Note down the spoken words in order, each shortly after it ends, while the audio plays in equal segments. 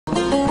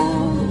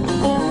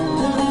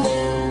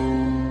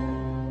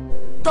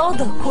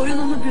Dağda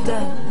koyununu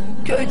güden,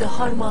 köyde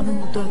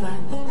harmanını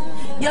döven,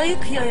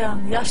 yayık yayan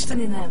yaşlı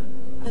ninem,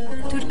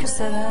 türkü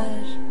sever,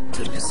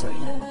 türkü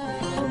söyler.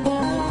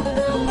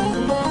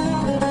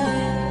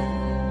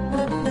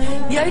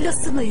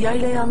 Yaylasını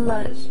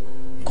yaylayanlar,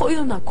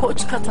 koyuna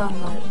koç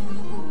katanlar,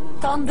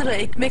 tandıra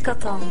ekmek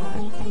atanlar,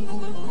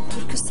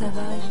 türkü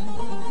sever,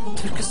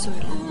 türkü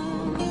söyler.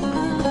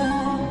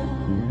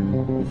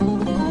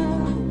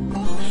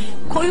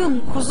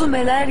 Koyun kuzu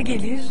meler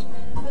gelir,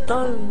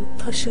 dağı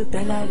taşı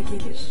deler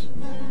gelir.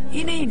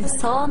 İneğini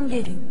sağan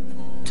gelin,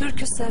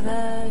 türkü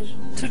sever,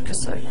 türkü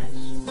söyler.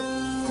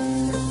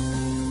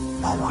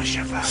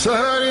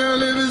 Seher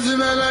yeli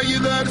bizim ele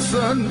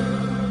gidersen,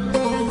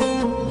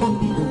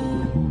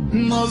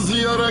 naz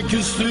yara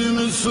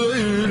küstüğümü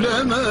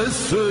söyleme,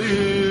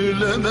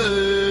 söyleme.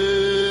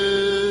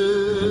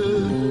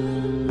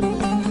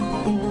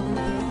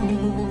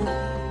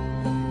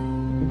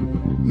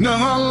 Ne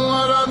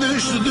hallara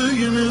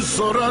düştüğümü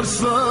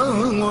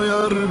sorarsan, o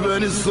yar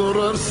beni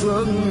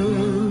sorarsan,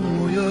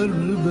 o yar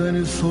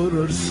beni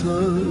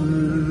sorarsan.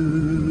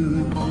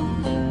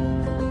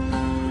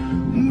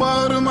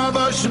 Bağrıma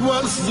taş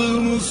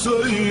bastığımı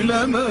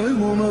söyleme,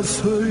 ona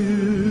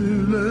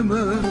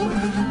söyleme.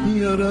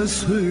 Yara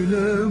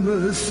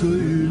söyleme,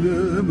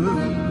 söyleme.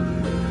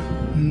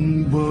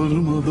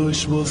 Bağrıma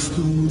taş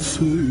bastığımı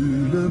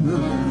söyleme.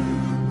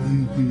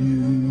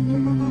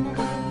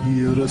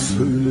 Yara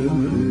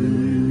söyleme.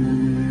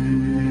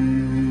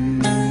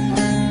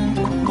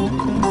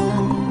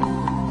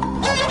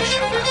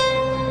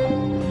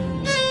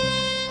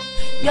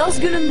 Yaz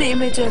gününde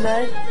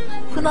imeceler,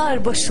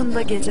 pınar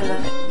başında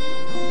geceler,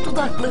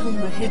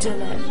 dudaklarında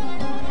heceler,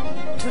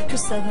 türkü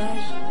sever,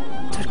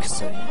 türkü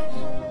söyler.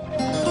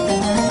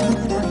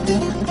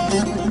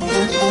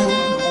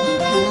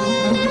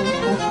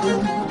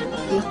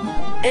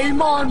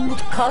 Elma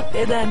armut kalp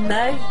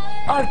edenler,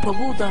 arpa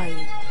buğday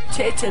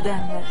çeç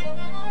edenler,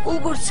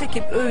 bulgur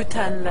çekip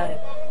öğütenler,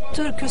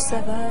 türkü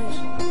sever,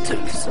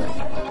 türkü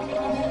söyler.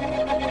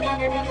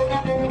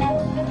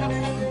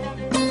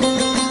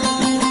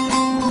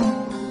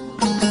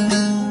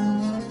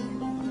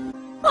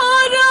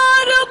 Ara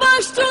ara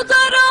baş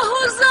tutar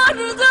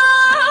ahuzardayım,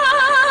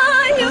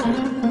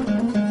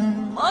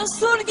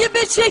 mahsur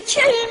gibi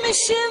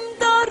çekilmişim,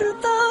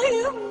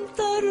 dardayım,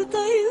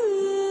 dardayım.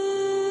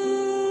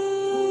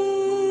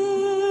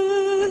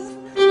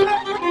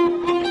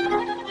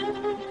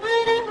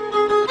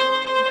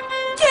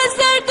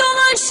 Gezer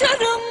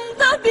dolaşırım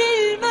da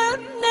bilmem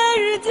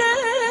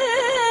neredeyim,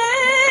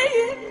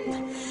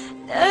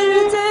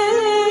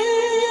 neredeyim,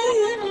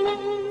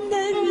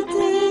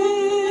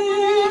 neredeyim,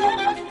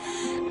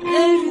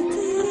 neredeyim.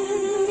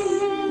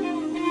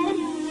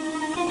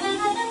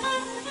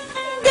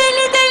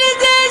 Deli deli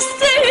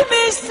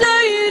destirmiş,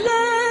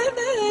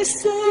 söyleme,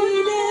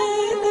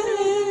 söyleme,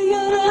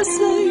 yara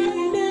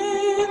söyleme,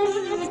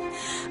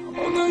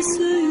 ona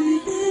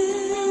söyle.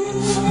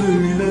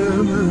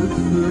 Söyleme,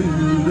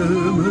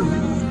 söyleme.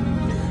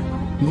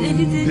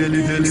 Deli Deli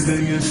deli de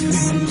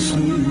geçtim,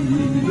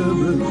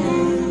 söyleme.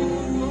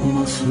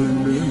 Ona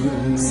söyleme.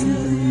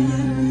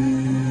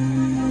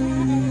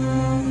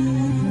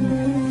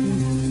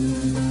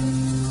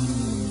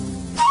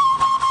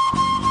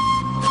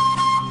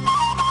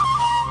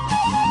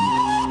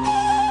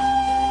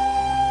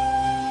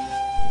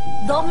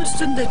 Dam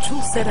üstünde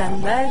çul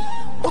serenler,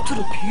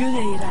 oturup yün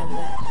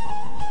eğirenler,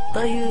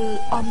 dayı,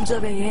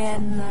 amca ve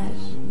yeğenler,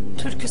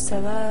 türkü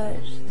sever,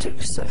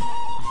 türkü söyler.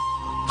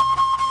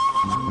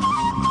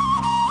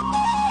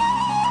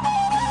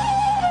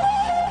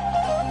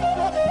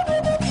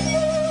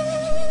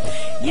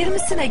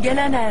 Yirmisine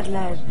gelen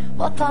erler,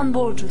 vatan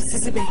borcu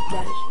sizi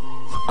bekler,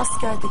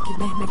 askerdeki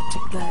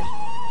Mehmetçikler,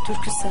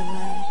 türkü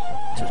sever,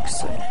 türkü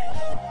söyler.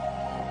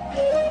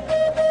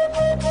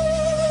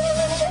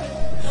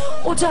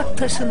 Ocak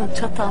taşını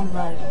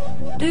çatanlar,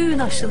 düğün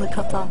aşını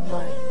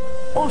katanlar,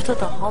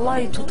 ortada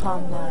halay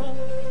tutanlar,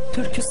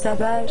 türkü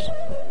sever,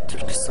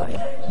 türkü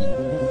söyler.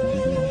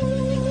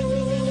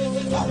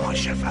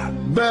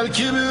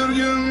 Belki bir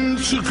gün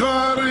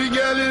çıkar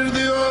gelir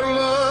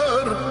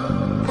diyorlar,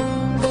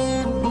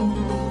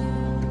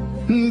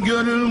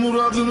 gönül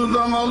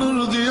muradını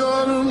alır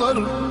diyorlar,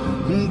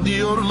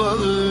 diyorlar.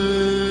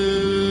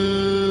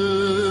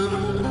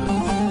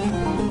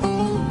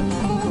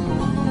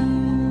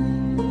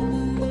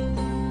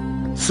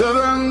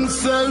 Seven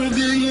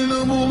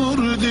sevdiğini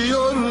bulur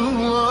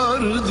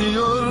diyorlar,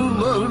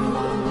 diyorlar,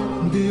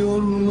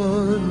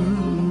 diyorlar,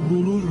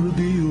 bulur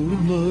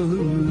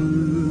diyorlar.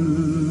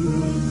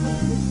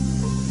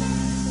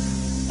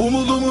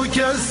 Umudumu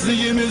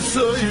kestiğimi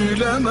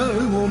söyleme,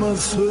 ona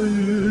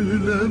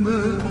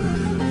söyleme.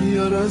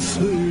 Yara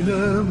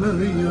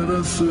söyleme,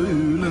 yara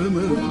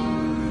söyleme.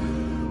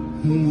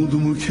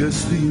 Umudumu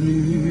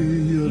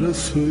kestiğimi yara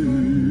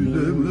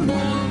söyleme.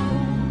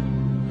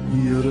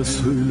 Yara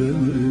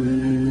söyleme.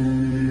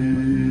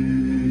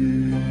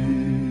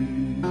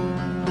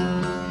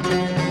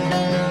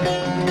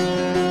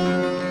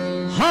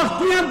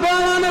 Haklıya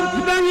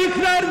bağlanıp ben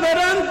ikrar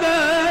veren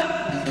de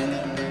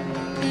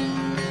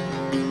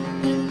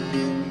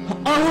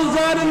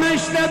Kaldım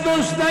işte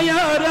dosta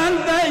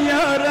yarende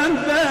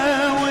yarende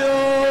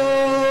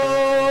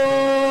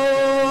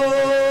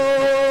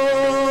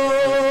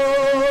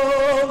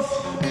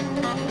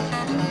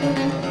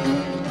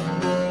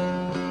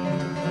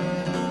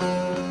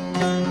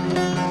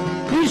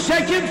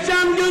Sekip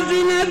can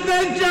gözüne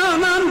de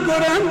canan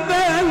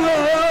görenden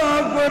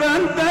o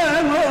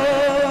görenden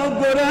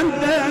o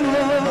görenden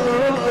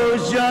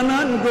o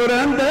canan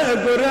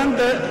görende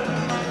görende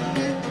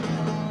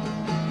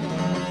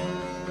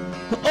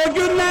O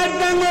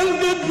günlerden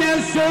öldü diye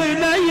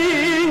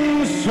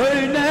söyleyin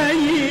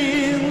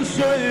söyleyin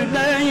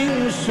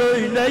söyleyin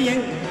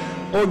söyleyin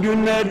O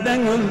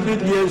günlerden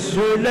öldü diye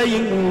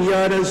söyleyin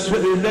yare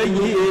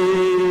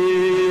söyleyin